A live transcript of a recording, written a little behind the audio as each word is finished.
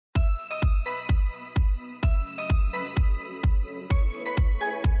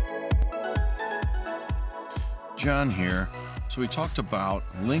John here. So we talked about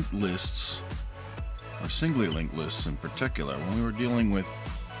linked lists, or singly linked lists in particular, when we were dealing with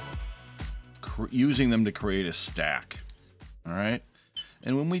using them to create a stack. All right.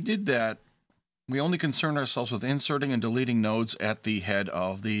 And when we did that, we only concerned ourselves with inserting and deleting nodes at the head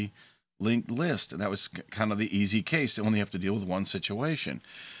of the linked list. And that was kind of the easy case. You only have to deal with one situation.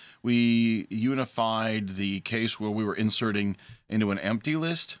 We unified the case where we were inserting into an empty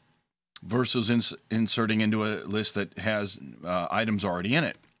list versus inserting into a list that has items already in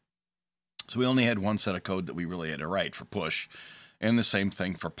it. So we only had one set of code that we really had to write for push, and the same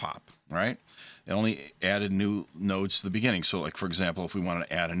thing for pop, right? It only added new nodes to the beginning. So like, for example, if we wanted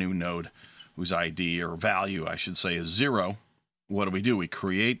to add a new node whose ID or value, I should say, is 0, what do? We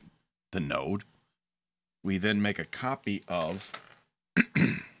create the node. We then make a copy of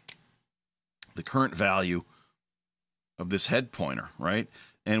the current value of this head pointer, right?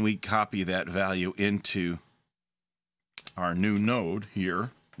 And we copy that value into our new node here,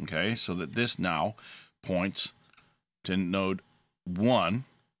 okay? So that this now points to node 1,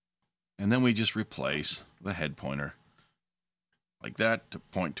 and then we just replace the head pointer like that to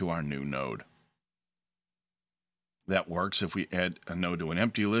point to our new node. That works if we add a node to an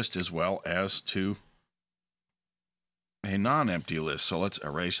empty list as well as to a non-empty list. So let's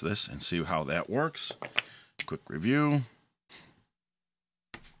erase this and see how that works. Quick review.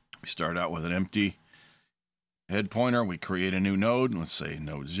 We start out with an empty head pointer. We create a new node. Let's say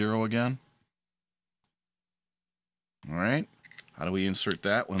node 0 again. All right. How do we insert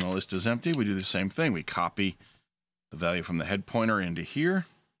that when the list is empty? We do the same thing. We copy the value from the head pointer into here,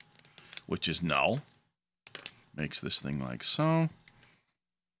 which is null. Makes this thing like so.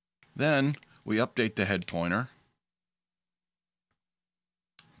 Then we update the head pointer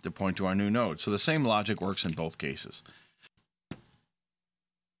to point to our new node. So the same logic works in both cases.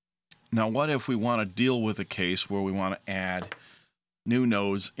 Now, what if we want to deal with a case where we want to add new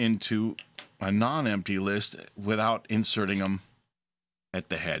nodes into a non-empty list without inserting them at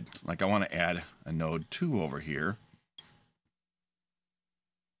the head? Like I want to add a node 2 over here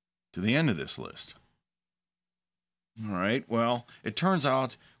to the end of this list. All right, well, it turns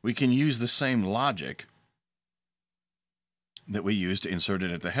out we can use the same logic that we use to insert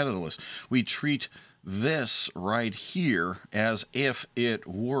it at the head of the list. We treat this right here as if it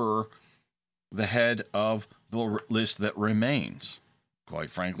were the head of the list that remains.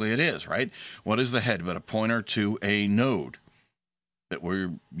 Quite frankly, it is, right? What is the head but a pointer to a node that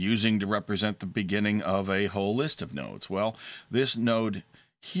we're using to represent the beginning of a whole list of nodes? Well, this node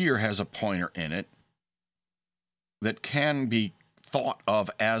here has a pointer in it that can be thought of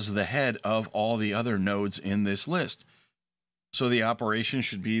as the head of all the other nodes in this list. So the operation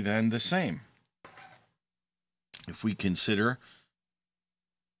should be then the same. If we consider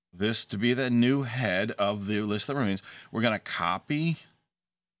this to be the new head of the list that remains, we're going to copy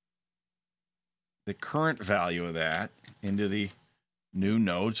the current value of that into the new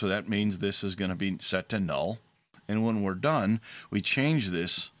node. So that means this is going to be set to null. And when we're done, we change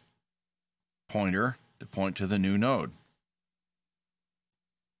this pointer to point to the new node.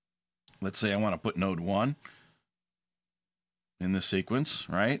 Let's say I want to put node 1 in the sequence,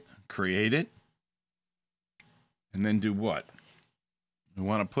 right? Create it. And then do what? We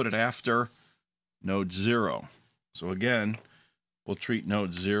want to put it after node 0. So again, we'll treat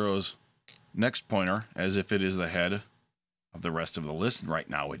node 0's next pointer as if it is the head of the rest of the list. Right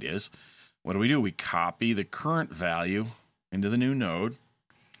now it is. What do? We copy the current value into the new node,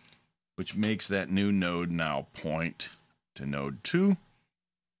 which makes that new node now point to node 2.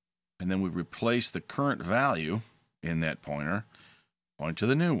 And then we replace the current value in that pointer, point to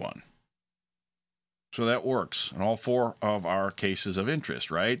the new one. So that works in all 4 of our cases of interest,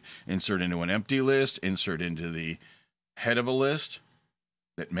 right? Insert into an empty list, insert into the head of a list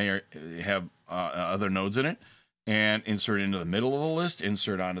that may have other nodes in it, and insert into the middle of the list,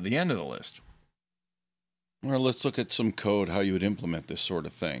 insert onto the end of the list. Well, let's look at some code, how you would implement this sort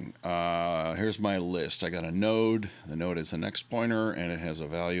of thing. Here's my list. I got a node. The node is the next pointer, and it has a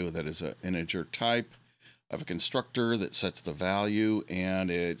value that is an integer type. I have a constructor that sets the value, and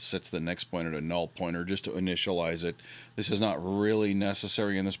it sets the next pointer to null pointer just to initialize it. This is not really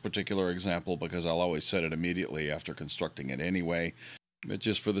necessary in this particular example because I'll always set it immediately after constructing it anyway. But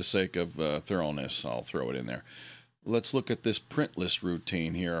just for the sake of thoroughness, I'll throw it in there. Let's look at this print list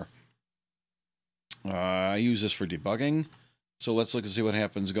routine here. I use this for debugging. So let's look and see what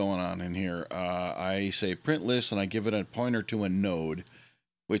happens going on in here. I say print list, and I give it a pointer to a node,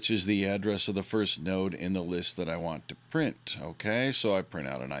 which is the address of the first node in the list that I want to print. Okay, so I print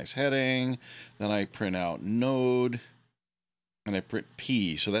out a nice heading, then I print out node, and I print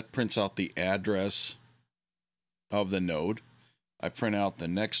P. So that prints out the address of the node. I print out the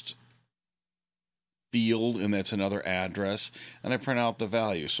next field, and that's another address, and I print out the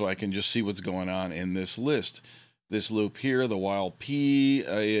value so I can just see what's going on in this list. This loop here, the while P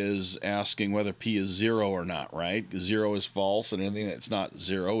is asking whether P is 0 or not, right? 0 is false, and anything that's not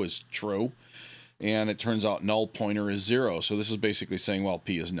 0 is true. And it turns out null pointer is 0. So this is basically saying, well,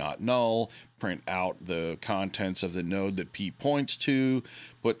 P is not null. Print out the contents of the node that P points to.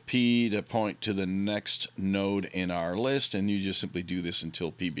 Put P to point to the next node in our list. And you just simply do this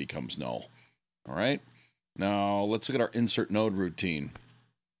until P becomes null. All right. Now let's look at our insert node routine.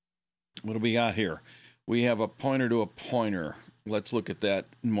 What do we got here? We have a pointer to a pointer. Let's look at that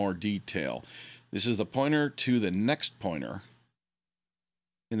in more detail. This is the pointer to the next pointer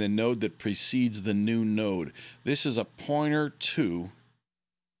in the node that precedes the new node. This is a pointer to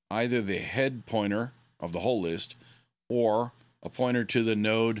either the head pointer of the whole list or a pointer to the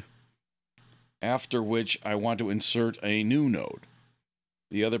node after which I want to insert a new node.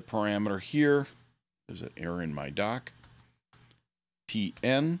 The other parameter here, there's an error in my doc,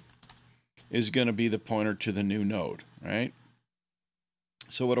 PN, is going to be the pointer to the new node, right?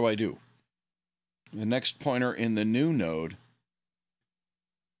 So what do? The next pointer in the new node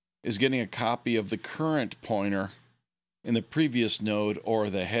is getting a copy of the current pointer in the previous node or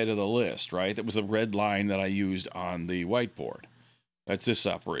the head of the list, right? That was the red line that I used on the whiteboard. That's this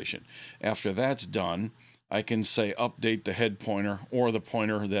operation. After that's done, I can say update the head pointer or the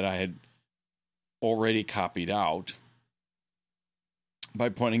pointer that I had already copied out by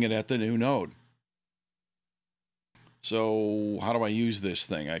pointing it at the new node. So how do I use this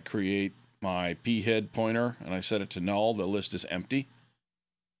thing? I create my P head pointer and I set it to null. The list is empty.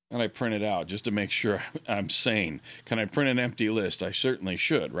 And I print it out just to make sure I'm sane. Can I print an empty list? I certainly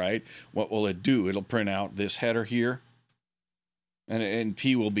should, right? What will it do? It'll print out this header here. And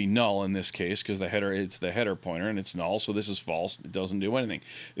P will be null in this case because it's the header pointer and it's null. So this is false. It doesn't do anything.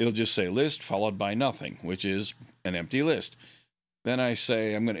 It'll just say list followed by nothing, which is an empty list. Then I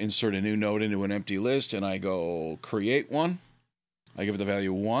say I'm going to insert a new node into an empty list, and I go create one. I give it the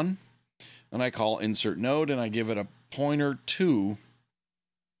value 1, and I call insert node, and I give it a pointer to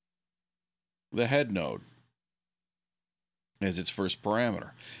the head node as its first parameter.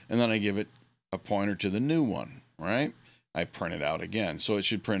 And then I give it a pointer to the new one, right? I print it out again. So it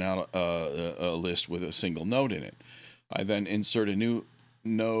should print out a list with a single node in it. I then insert a new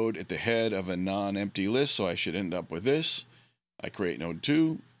node at the head of a non-empty list, so I should end up with this. I create node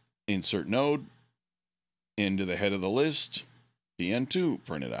 2, insert node into the head of the list, PN2,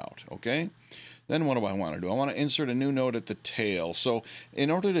 print it out, okay? Then what do I want to do? I want to insert a new node at the tail. So in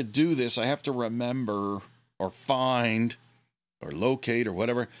order to do this, I have to remember or find or locate or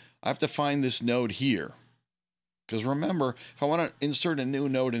whatever. I have to find this node here. Because remember, if I want to insert a new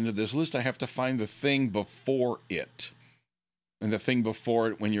node into this list, I have to find the thing before it. And the thing before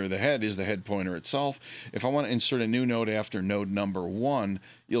it, when you're the head, is the head pointer itself. If I want to insert a new node after node number 1,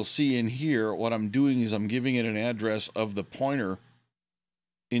 you'll see in here what I'm doing is I'm giving it an address of the pointer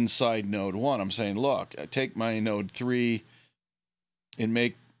inside node 1. I'm saying, look, take my node 3 and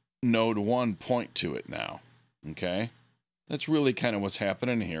make node 1 point to it now. Okay? That's really kind of what's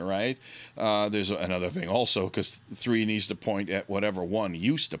happening here, right? There's another thing also, because 3 needs to point at whatever 1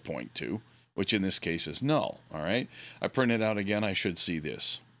 used to point to, which in this case is null, all right? I print it out again, I should see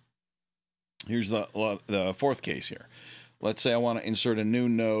this. Here's the fourth case here. Let's say I want to insert a new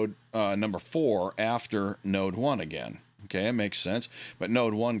node, number 4, after node 1 again. Okay, it makes sense. But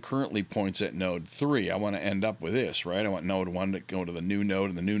node 1 currently points at node 3. I want to end up with this, right? I want node 1 to go to the new node,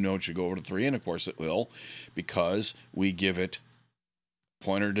 and the new node should go over to 3. And of course it will, because we give it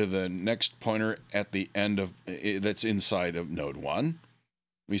pointer to the next pointer at the end of that's inside of node 1.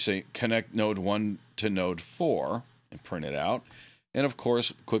 We say connect node 1 to node 4 and print it out. And of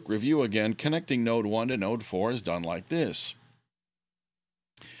course, quick review again, connecting node 1 to node 4 is done like this.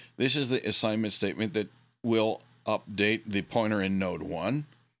 This is the assignment statement that will update the pointer in node 1.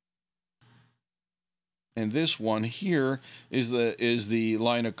 And this one here is the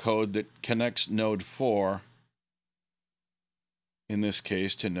line of code that connects node 4, in this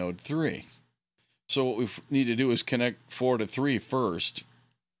case, to node 3. So what we need to do is connect 4 to 3 first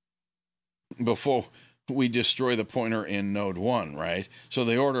before we destroy the pointer in node 1, right? So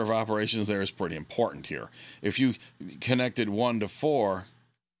the order of operations there is pretty important here. If you connected 1 to 4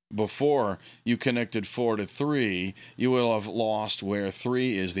 before you connected 4 to 3, you will have lost where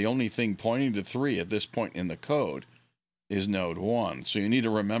 3 is. The only thing pointing to 3 at this point in the code is node 1. So you need to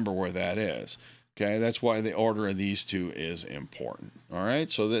remember where that is. Okay, that's why the order of these two is important. All right,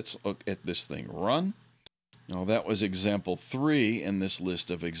 so let's look at this thing run. Now that was example 3 in this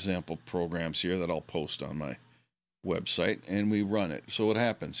list of example programs here that I'll post on my website and we run it. So what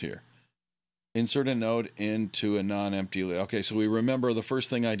happens here? Insert a node into a non-empty list. Okay, so we remember the first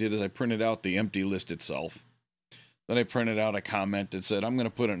thing I did is I printed out the empty list itself. Then I printed out a comment that said, I'm going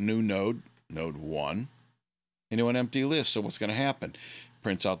to put a new node, node 1, into an empty list. So what's going to happen?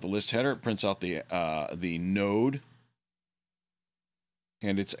 Prints out the list header, it prints out the node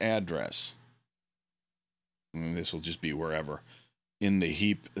and its address. And this will just be wherever in the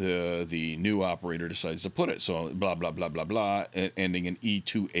heap the new operator decides to put it. So blah, blah, blah, blah, blah, ending in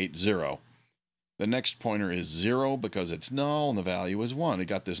E280. The next pointer is 0 because it's null, and the value is 1. It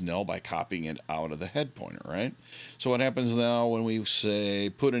got this null by copying it out of the head pointer, right? So what happens now when we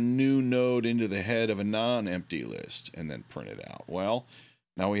say put a new node into the head of a non-empty list and then print it out? Well,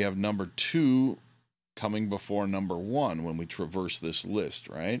 now we have number 2 coming before number 1 when we traverse this list,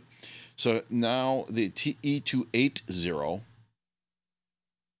 right? So now the E280,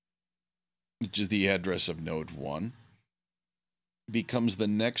 which is the address of node 1, becomes the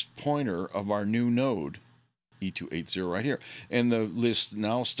next pointer of our new node, E280 right here. And the list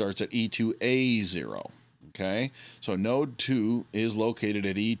now starts at E2A0. Okay, so node 2 is located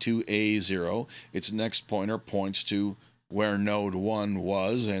at E2A0. Its next pointer points to where node 1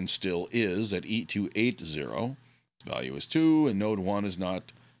 was and still is at E280. Value is 2, and node 1 is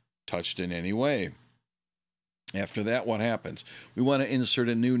not touched in any way. After that, what happens? We want to insert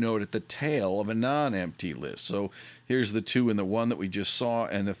a new node at the tail of a non-empty list. So here's the 2 and the 1 that we just saw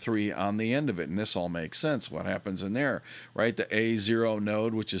and the 3 on the end of it. And this all makes sense. What happens in there, right? The A0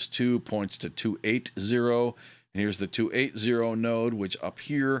 node, which is 2, points to 280. And here's the 280 node, which up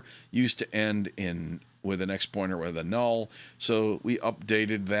here used to end in with an X pointer with a null. So we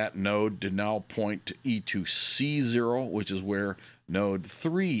updated that node to now point to E2C0, which is where node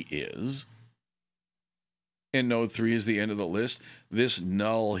 3 is. And node 3 is the end of the list. This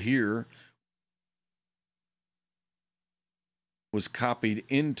null here was copied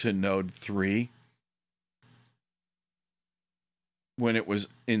into node 3 when it was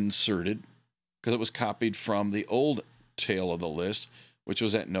inserted, because it was copied from the old tail of the list, which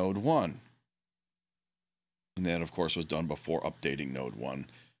was at node 1. And that, of course, was done before updating node 1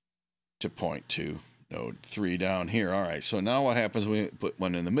 to point to node 3 down here. All right, so now what happens when we put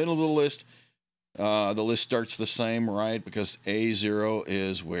one in the middle of the list? The list starts the same, right? Because A0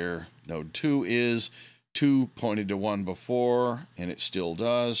 is where node 2 is. 2 pointed to 1 before, and it still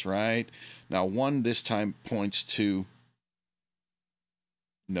does, right? Now 1 this time points to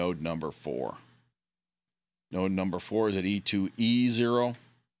node number 4. Node number 4 is at E2E0.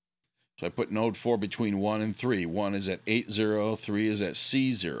 So I put node 4 between 1 and 3. 1 is at 80, 3 is at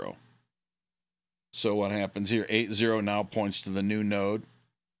C0. So what happens here? 80 now points to the new node.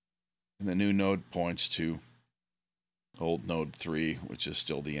 And the new node points to old node 3, which is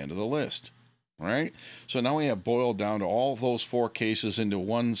still the end of the list. All right? So now we have boiled down to all of those 4 cases into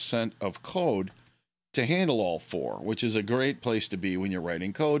one set of code to handle all 4, which is a great place to be when you're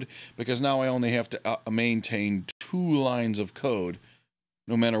writing code, because now I only have to maintain 2 lines of code,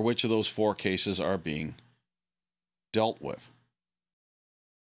 no matter which of those 4 cases are being dealt with.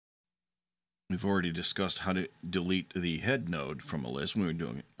 We've already discussed how to delete the head node from a list when we were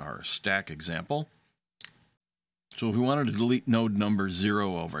doing our stack example. So if we wanted to delete node number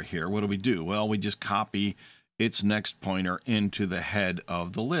 0 over here, what do? Well, we just copy its next pointer into the head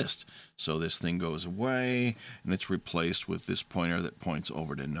of the list. So this thing goes away, and it's replaced with this pointer that points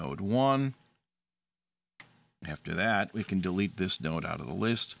over to node 1. After that, we can delete this node out of the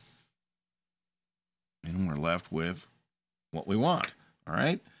list, and we're left with what we want, all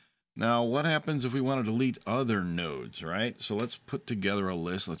right? Now, what happens if we want to delete other nodes, right? So let's put together a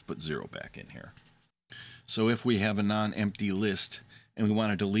list. Let's put 0 back in here. So if we have a non-empty list and we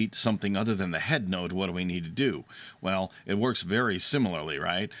want to delete something other than the head node, what do we need to do? Well, it works very similarly,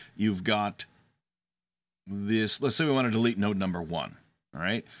 right? You've got this. Let's say we want to delete node number 1, all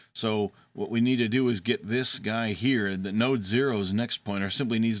right? So what we need to do is get this guy here. The node 0's next pointer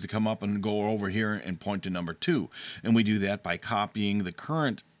simply needs to come up and go over here and point to number 2. And we do that by copying the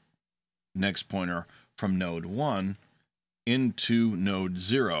current next pointer from node 1 into node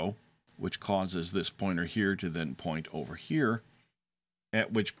 0, which causes this pointer here to then point over here,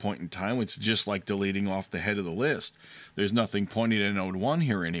 at which point in time it's just like deleting off the head of the list. There's nothing pointing to node 1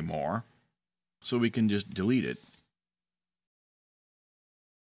 here anymore, so we can just delete it.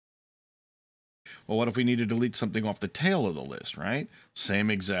 Well, what if we need to delete something off the tail of the list, right? Same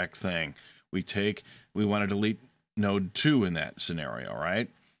exact thing. We want to delete node 2 in that scenario, right?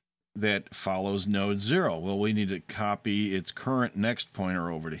 That follows node 0. Well, we need to copy its current next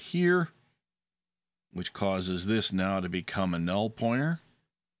pointer over to here, which causes this now to become a null pointer.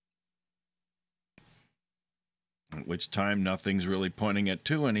 at which time nothing's really pointing at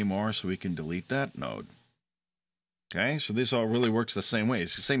 2 anymore, so we can delete that node. Okay, so this all really works the same way.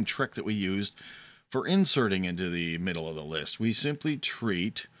 It's the same trick that we used for inserting into the middle of the list. We simply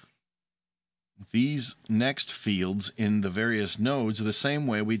treat these next fields in the various nodes the same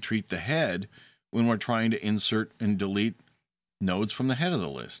way we treat the head when we're trying to insert and delete nodes from the head of the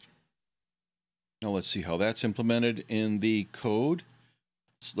list. Now let's see how that's implemented in the code.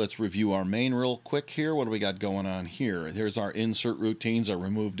 So let's review our main real quick here. What do we got going on here? There's our insert routines. I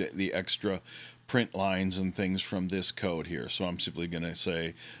removed the extra print lines and things from this code here. So I'm simply going to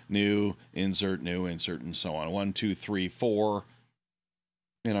say new, and so on. 1, 2, 3, 4.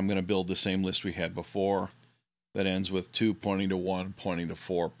 And I'm going to build the same list we had before that ends with 2 pointing to 1, pointing to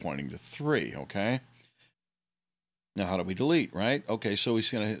 4, pointing to 3, okay? Now, how do we delete, right? Okay, so we're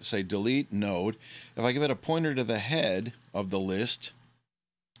going to say delete node. If I give it a pointer to the head of the list,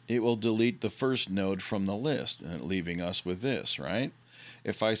 it will delete the first node from the list, leaving us with this, right?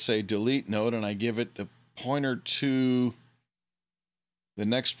 If I say delete node and I give it a pointer to the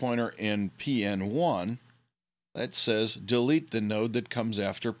next pointer in PN1, that says delete the node that comes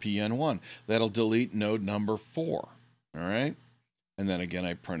after PN1. That'll delete node number 4, all right? And then again,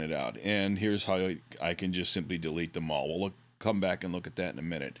 I print it out. And here's how I can just simply delete them all. We'll come back and look at that in a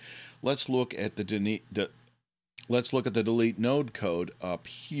minute. Let's look at the delete node code up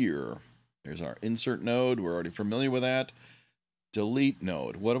here. There's our insert node. We're already familiar with that. Delete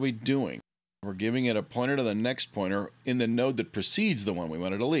node. What are we doing? We're giving it a pointer to the next pointer in the node that precedes the one we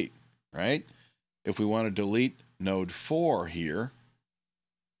want to delete, right? If we want to delete node 4 here,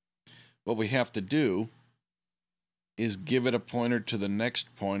 what we have to do is give it a pointer to the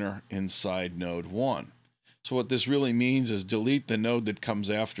next pointer inside node 1. So what this really means is delete the node that comes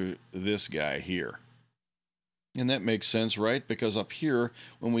after this guy here. And that makes sense, right? Because up here,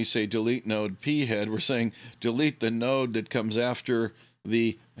 when we say delete node P head, we're saying delete the node that comes after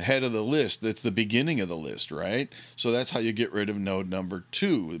the head of the list. That's the beginning of the list, right? So that's how you get rid of node number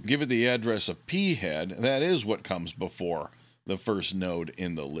 2. Give it the address of P head. That is what comes before the first node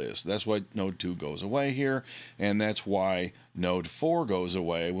in the list. That's why node 2 goes away here. And that's why node 4 goes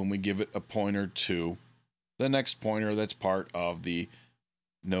away when we give it a pointer to the next pointer that's part of the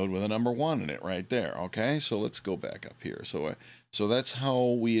node with a number 1 in it right there. Okay, so let's go back up here. So that's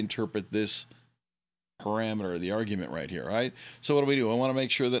how we interpret this parameter, the argument right here, right? So what do? I want to make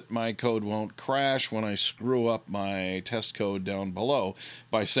sure that my code won't crash when I screw up my test code down below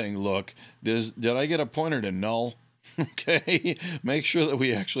by saying, look, did I get a pointer to null? Okay, make sure that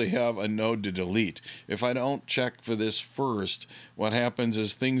we actually have a node to delete. If I don't check for this first, what happens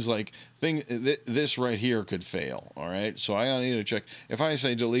is things like this right here could fail. All right, so I need to check. If I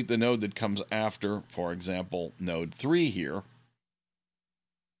say delete the node that comes after, for example, node 3 here,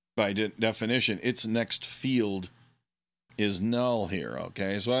 by definition, its next field is null here.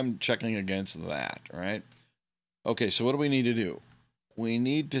 Okay, so I'm checking against that. Right. Okay, so what do we need to do? We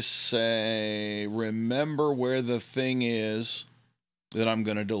need to say, remember where the thing is that I'm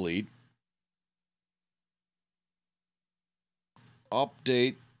going to delete.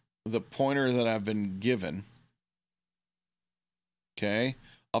 Update the pointer that I've been given. Okay.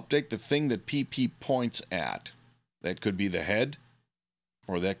 Update the thing that PP points at. That could be the head,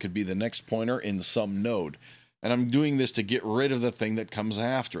 or that could be the next pointer in some node. And I'm doing this to get rid of the thing that comes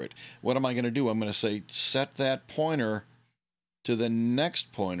after it. What am I going to do? I'm going to say, set that pointer to the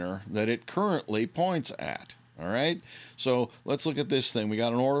next pointer that it currently points at. All right, so let's look at this thing. We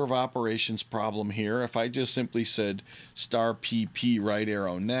got an order of operations problem here. If I just simply said star PP right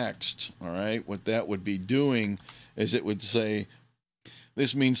arrow next, all right, what that would be doing is it would say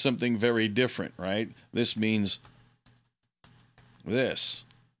this means something very different, right? This means this,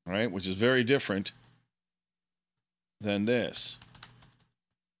 right, which is very different than this.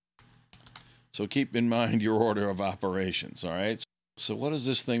 So keep in mind your order of operations, all right? So what does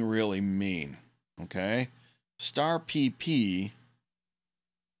this thing really mean, okay? Star PP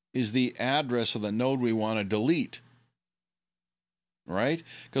is the address of the node we want to delete, right?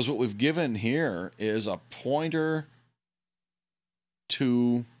 Because what we've given here is a pointer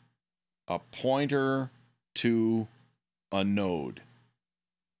to a node.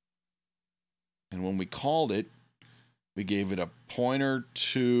 And when we called it, we gave it a pointer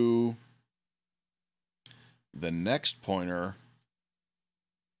to the next pointer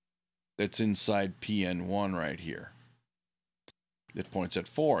that's inside PN1 right here. It points at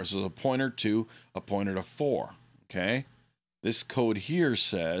 4. So a pointer to 4. Okay? This code here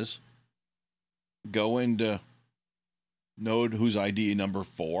says go into node whose ID number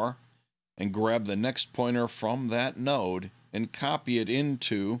 4 and grab the next pointer from that node and copy it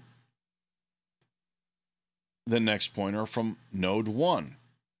into the next pointer from node 1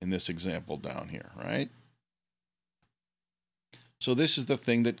 in this example down here, right? So this is the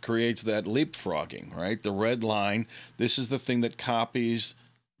thing that creates that leapfrogging, right? The red line, this is the thing that copies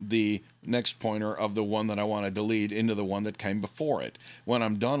the next pointer of the one that I want to delete into the one that came before it. When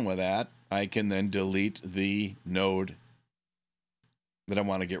I'm done with that, I can then delete the node that I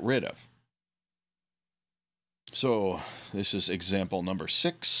want to get rid of. So this is example number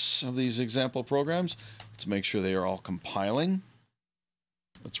 6 of these example programs. Let's make sure they are all compiling.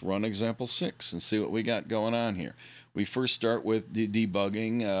 Let's run example 6 and see what we got going on here. We first start with the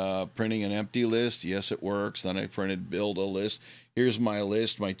debugging, printing an empty list. Yes, it works. Then I printed build a list. Here's my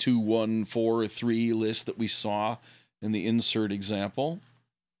list, my 2, 1, 4, 3 list that we saw in the insert example.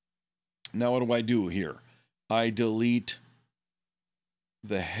 Now what do I do here? I delete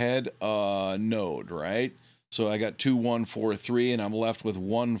the head node, right? So I got 2, 1, 4, 3, and I'm left with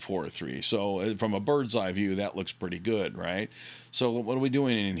 1, 4, 3. So from a bird's eye view, that looks pretty good, right? So what are we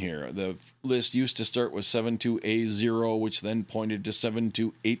doing in here? The list used to start with 72A0, which then pointed to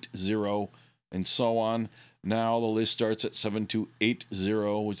 7280, and so on. Now the list starts at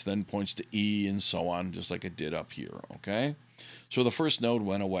 7280, which then points to E, and so on, just like it did up here, okay? So the first node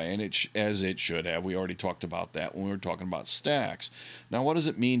went away, and as it should have. We already talked about that when we were talking about stacks. Now, what does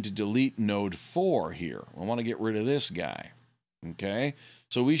it mean to delete node 4 here? I want to get rid of this guy, okay?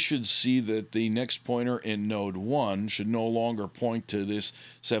 So we should see that the next pointer in node 1 should no longer point to this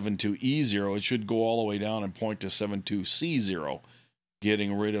 72E0. It should go all the way down and point to 72C0,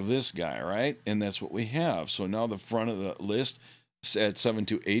 getting rid of this guy, right? And that's what we have. So now the front of the list at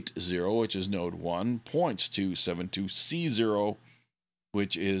 7280, which is node 1, points to 72C0,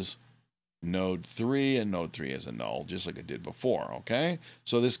 which is node 3, and node 3 is a null, just like it did before, okay?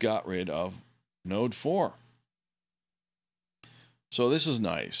 So this got rid of node 4. So this is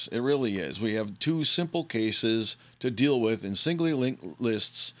nice. It really is. We have 2 simple cases to deal with in singly linked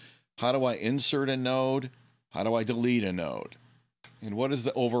lists. How do I insert a node? How do I delete a node? And what is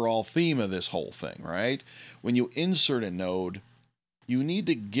the overall theme of this whole thing, right? When you insert a node, you need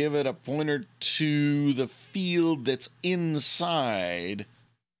to give it a pointer to the field that's inside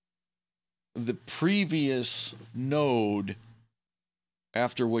the previous node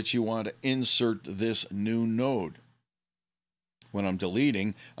after which you want to insert this new node. When I'm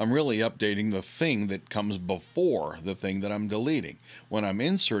deleting, I'm really updating the thing that comes before the thing that I'm deleting. When I'm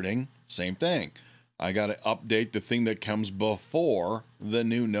inserting, same thing. I got to update the thing that comes before the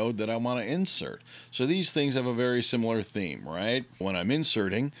new node that I want to insert. So these things have a very similar theme, right? When I'm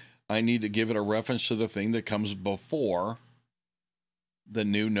inserting, I need to give it a reference to the thing that comes before the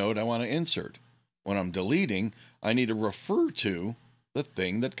new node I want to insert. When I'm deleting, I need to refer to the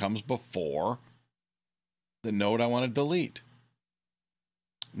thing that comes before the node I want to delete.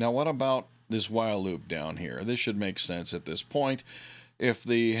 Now, what about this while loop down here? This should make sense at this point. If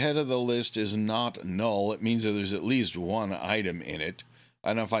the head of the list is not null, it means that there's at least one item in it.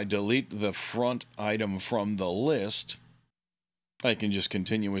 And if I delete the front item from the list, I can just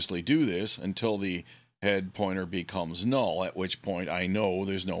continuously do this until the head pointer becomes null, at which point I know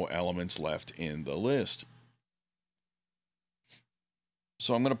there's no elements left in the list.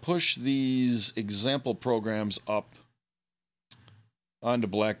 So I'm going to push these example programs up onto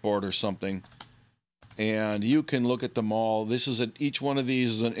Blackboard or something, and you can look at them all. This is each one of these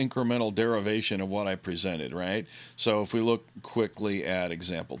is an incremental derivation of what I presented, right? So if we look quickly at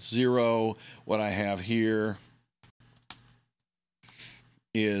example 0, what I have here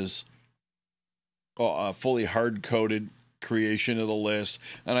is a fully hard-coded creation of the list,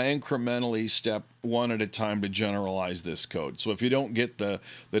 and I incrementally step one at a time to generalize this code. So if you don't get the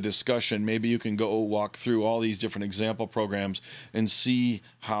discussion, maybe you can go walk through all these different example programs and see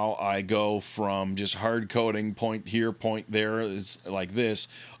how I go from just hard coding, point here, point there, is like this,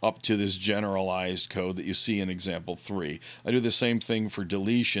 up to this generalized code that you see in example 3. I do the same thing for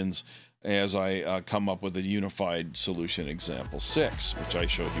deletions as I come up with a unified solution example 6, which I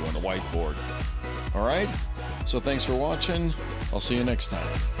showed you on the whiteboard. All right, so thanks for watching. I'll see you next time.